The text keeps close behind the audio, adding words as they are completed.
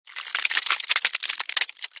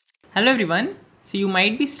Hello everyone. So you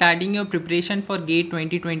might be starting your preparation for GATE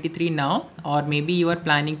 2023 now, or maybe you are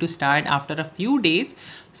planning to start after a few days.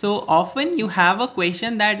 So often you have a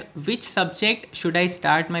question that which subject should I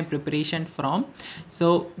start my preparation from?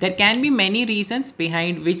 So there can be many reasons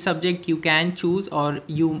behind which subject you can choose or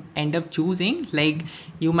you end up choosing. Like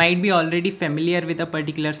you might be already familiar with a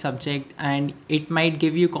particular subject and it might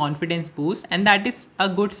give you confidence boost, and that is a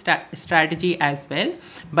good strategy as well.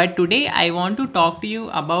 But today I want to talk to you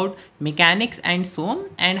about mechanics and SOM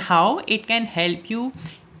and how it can help you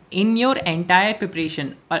in your entire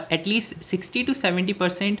preparation, or at least 60 to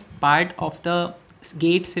 70% part of the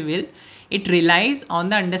GATE civil. It relies on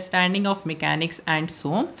the understanding of mechanics and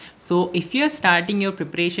SOM. So if you are starting your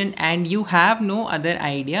preparation and you have no other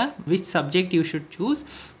idea which subject you should choose,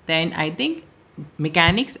 then I think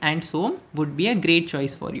mechanics and SOM would be a great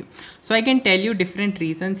choice for you. So I can tell you different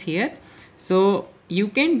reasons here. So you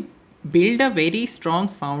can build a very strong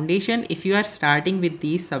foundation if you are starting with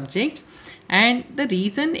these subjects, and the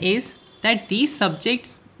reason is that these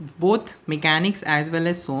subjects, both mechanics as well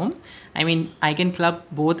as SOM, I can club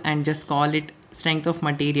both and just call it strength of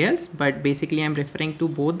materials, but basically I'm referring to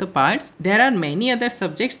both the parts. There are many other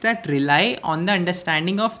subjects that rely on the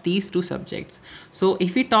understanding of these two subjects. So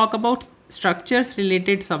if we talk about structures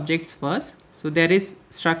related subjects first, so there is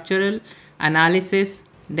structural analysis,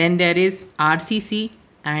 then there is RCC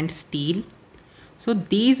and steel. So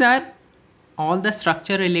these are all the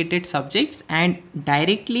structure related subjects, and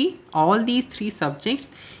directly all these three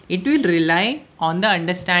subjects, it will rely on the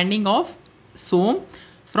understanding of SOM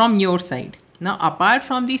from your side. Now apart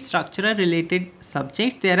from the structural related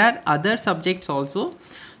subjects, there are other subjects also.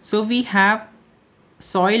 So we have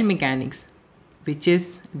soil mechanics, which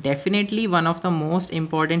is definitely one of the most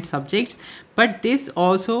important subjects, but this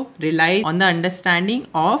also relies on the understanding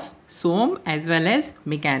of SOM as well as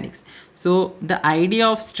mechanics. So the idea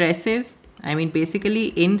of stresses, basically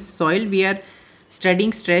in soil we are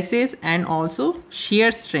studying stresses and also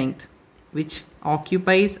shear strength, which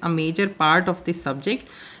occupies a major part of this subject,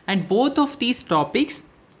 and both of these topics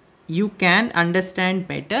you can understand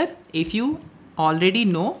better if you already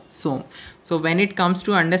know SOM. So when it comes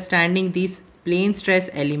to understanding these plane stress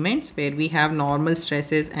elements where we have normal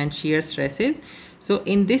stresses and shear stresses, so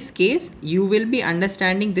in this case you will be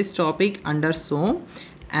understanding this topic under SOM,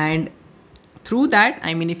 and through that,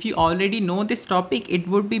 if you already know this topic, it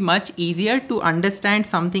would be much easier to understand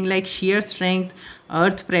something like shear strength,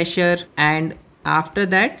 earth pressure, and after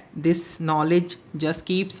that this knowledge just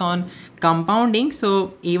keeps on compounding.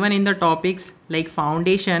 So even in the topics like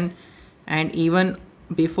foundation, and even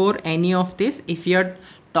before any of this, if you are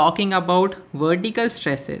talking about vertical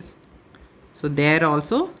stresses, so there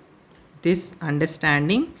also this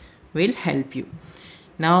understanding will help you.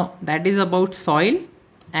 Now that is about soil,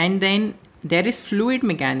 and then there is fluid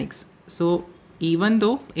mechanics. So even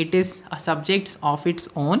though it is a subject of its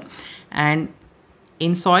own, and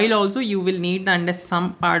in soil also you will need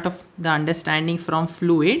some part of the understanding from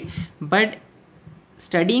fluid, but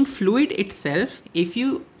studying fluid itself, if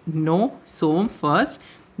you know SOM first,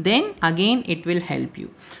 then again it will help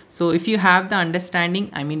you. So if you have the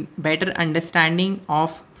understanding, better understanding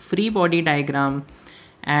of free body diagram,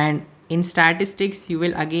 and in statistics you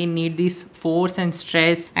will again need this force and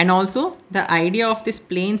stress, and also the idea of this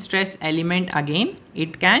plane stress element, again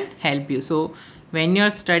it can help you. So when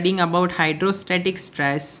you're studying about hydrostatic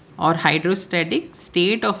stress or hydrostatic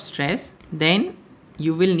state of stress, then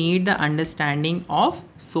you will need the understanding of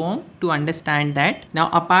SOM to understand that. Now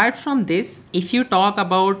apart from this, if you talk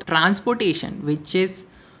about transportation, which is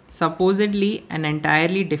supposedly an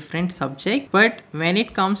entirely different subject, but when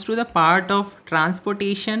it comes to the part of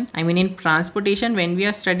transportation, in transportation when we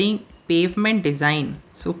are studying pavement design,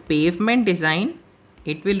 so pavement design,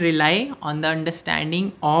 it will rely on the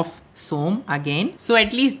understanding of SOM again. So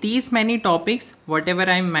at least these many topics, whatever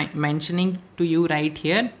I'm mentioning to you right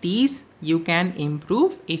here, these you can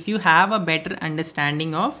improve if you have a better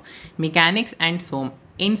understanding of mechanics and SOM.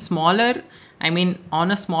 In smaller,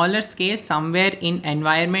 on a smaller scale, somewhere in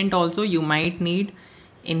environment also you might need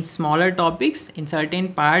in smaller topics in certain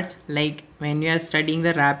parts, like when you are studying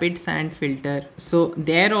the rapid sand filter. So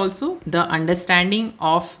there also the understanding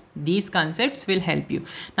of these concepts will help you.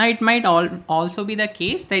 Now it might also be the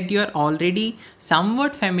case that you are already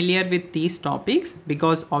somewhat familiar with these topics,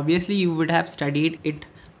 because obviously you would have studied it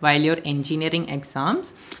while your engineering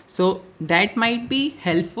exams, so that might be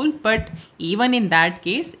helpful. But even in that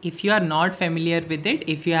case, if you are not familiar with it,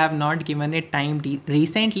 if you have not given it time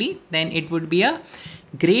recently, then it would be a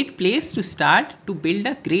great place to start to build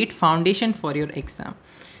a great foundation for your exam.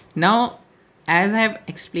 Now as I have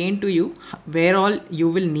explained to you where all you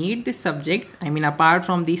will need this subject, I mean apart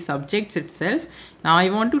from these subjects itself, now I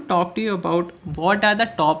want to talk to you about what are the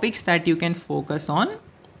topics that you can focus on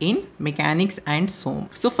in mechanics and SOM.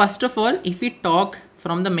 So first of all, if we talk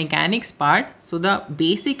from the mechanics part, so the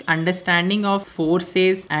basic understanding of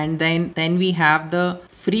forces, and then we have the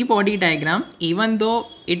free body diagram. Even though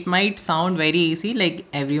it might sound very easy, like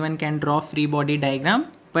everyone can draw free body diagram,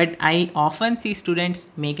 but I often see students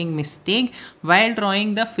making mistake while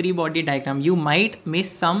drawing the free body diagram. You might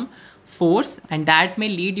miss some force and that may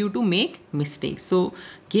lead you to make mistakes. So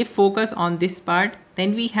give focus on this part.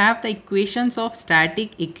 Then we have the equations of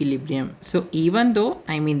static equilibrium. So even though,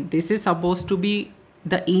 I mean, this is supposed to be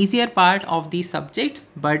the easier part of these subjects,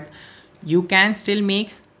 but you can still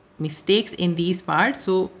make mistakes in these parts.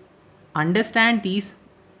 So understand these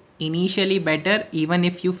initially better. Even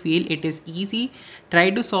if you feel it is easy, try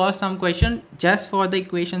to solve some question just for the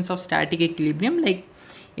equations of static equilibrium. Like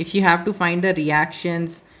if you have to find the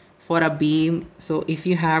reactions for a beam, so if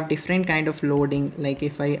you have different kind of loading, like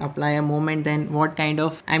if I apply a moment, then what kind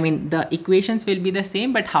of, I mean the equations will be the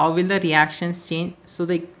same, but how will the reactions change? So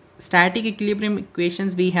the static equilibrium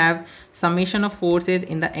equations, we have summation of forces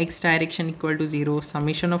in the x direction equal to 0,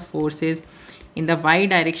 summation of forces in the y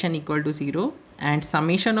direction equal to 0, and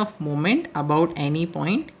summation of moment about any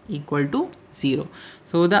point equal to 0.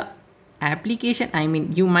 So the application, I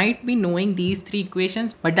mean you might be knowing these three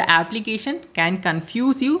equations, but the application can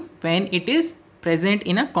confuse you when it is present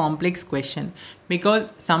in a complex question,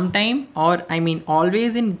 because sometime, or I mean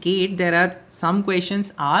always in GATE, there are some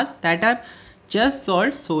questions asked that are just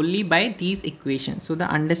solved solely by these equations. So the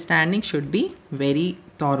understanding should be very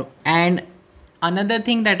thorough. And another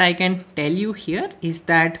thing that I can tell you here is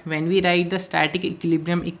that when we write the static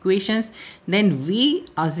equilibrium equations, then we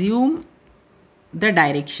assume the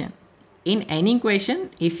direction. In any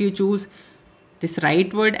question, if you choose this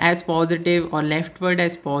right word as positive or left word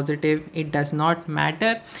as positive, it does not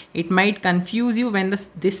matter. It might confuse you when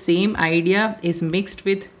this same idea is mixed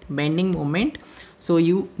with bending moment. So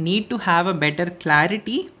you need to have a better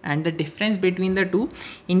clarity and the difference between the two.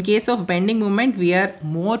 In case of bending moment, we are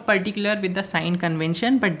more particular with the sign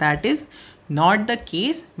convention, but that is not the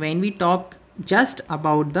case when we talk just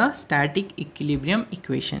about the static equilibrium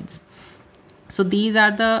equations. So these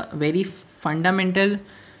are the very fundamental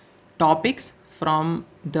topics from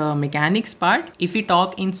the mechanics part. If we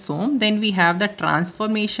talk in SOM, then we have the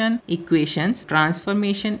transformation equations.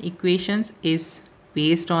 Transformation equations is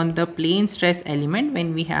based on the plane stress element.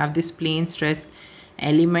 When we have this plane stress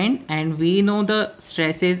element and we know the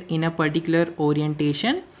stresses in a particular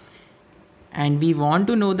orientation, and we want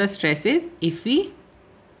to know the stresses if we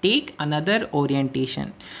take another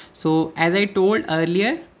orientation. So as I told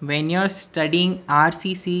earlier, when you're studying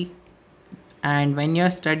RCC and when you're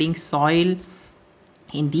studying soil,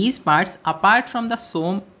 in these parts, apart from the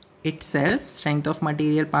SOM itself, strength of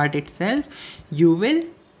material part itself, you will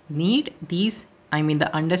need these, I mean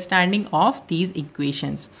the understanding of these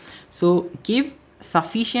equations. So give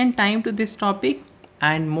sufficient time to this topic,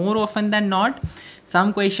 and more often than not,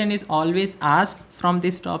 some question is always asked from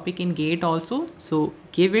this topic in GATE also. So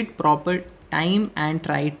give it proper time and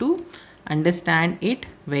try to understand it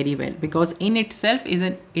very well, because in itself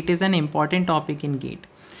it is an important topic in GATE.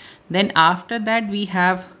 Then after that we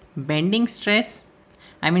have bending stress,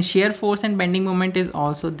 I mean shear force and bending moment is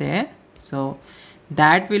also there. So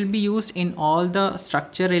that will be used in all the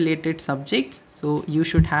structure related subjects. So you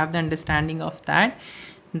should have the understanding of that.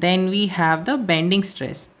 Then we have the bending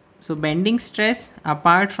stress. So bending stress,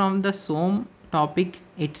 apart from the SOM topic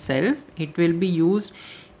itself, it will be used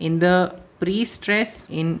in the pre-stress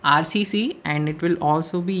in RCC, and it will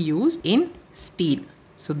also be used in steel.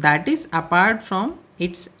 So that is apart from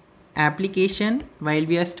its application while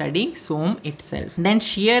we are studying SOM itself. Then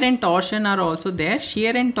shear and torsion are also there.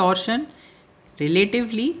 Shear and torsion,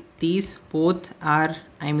 relatively these both are,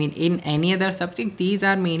 I mean in any other subject, these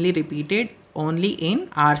are mainly repeated only in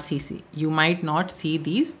RCC. You might not see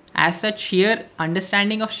these. As such, shear,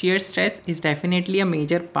 understanding of shear stress is definitely a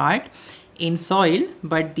major part in soil,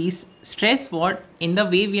 but these stress, what in the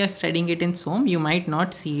way we are studying it in SOM, you might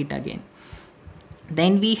not see it again.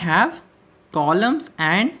 Then we have columns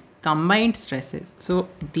and combined stresses. So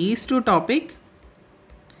these two topics,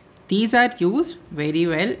 these are used very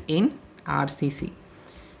well in RCC.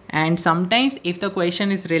 And sometimes if the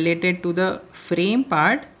question is related to the frame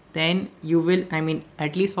part, then you will, I mean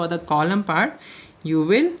at least for the column part, you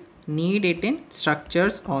will need it in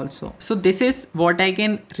structures also. So this is what I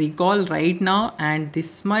can recall right now, and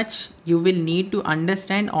this much you will need to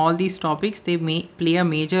understand all these topics. They may play a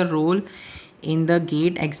major role in the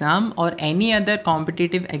GATE exam or any other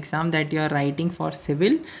competitive exam that you are writing for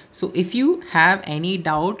civil. So if you have any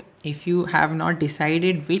doubt, if you have not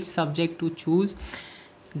decided which subject to choose,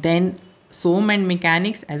 then SOM and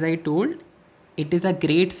mechanics, as I told, it is a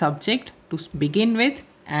great subject to begin with,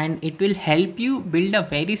 and it will help you build a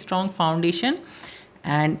very strong foundation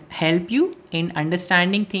and help you in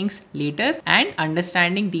understanding things later and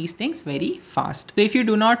understanding these things very fast. So if you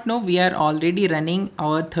do not know, we are already running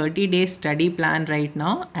our 30-day study plan right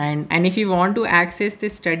now, and if you want to access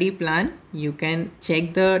this study plan, you can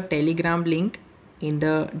check the Telegram link in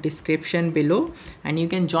the description below and you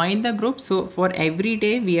can join the group. So for every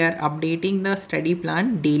day we are updating the study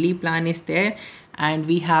plan. Daily plan is there, and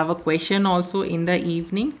we have a question also in the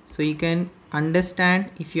evening, so you can understand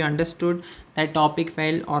if you understood that topic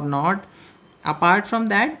well or not. Apart from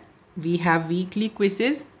that, we have weekly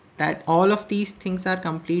quizzes, that all of these things are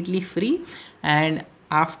completely free, and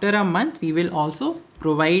after a month we will also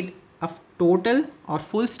provide a total or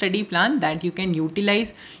full study plan that you can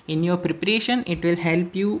utilize in your preparation. It will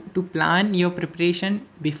help you to plan your preparation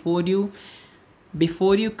before you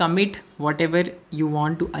commit whatever you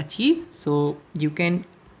want to achieve. So you can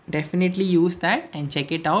definitely use that and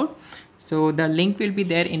check it out. So the link will be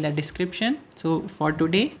there in the description. So for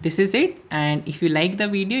today, this is it. And if you like the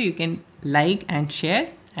video, you can like and share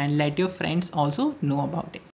and let your friends also know about it.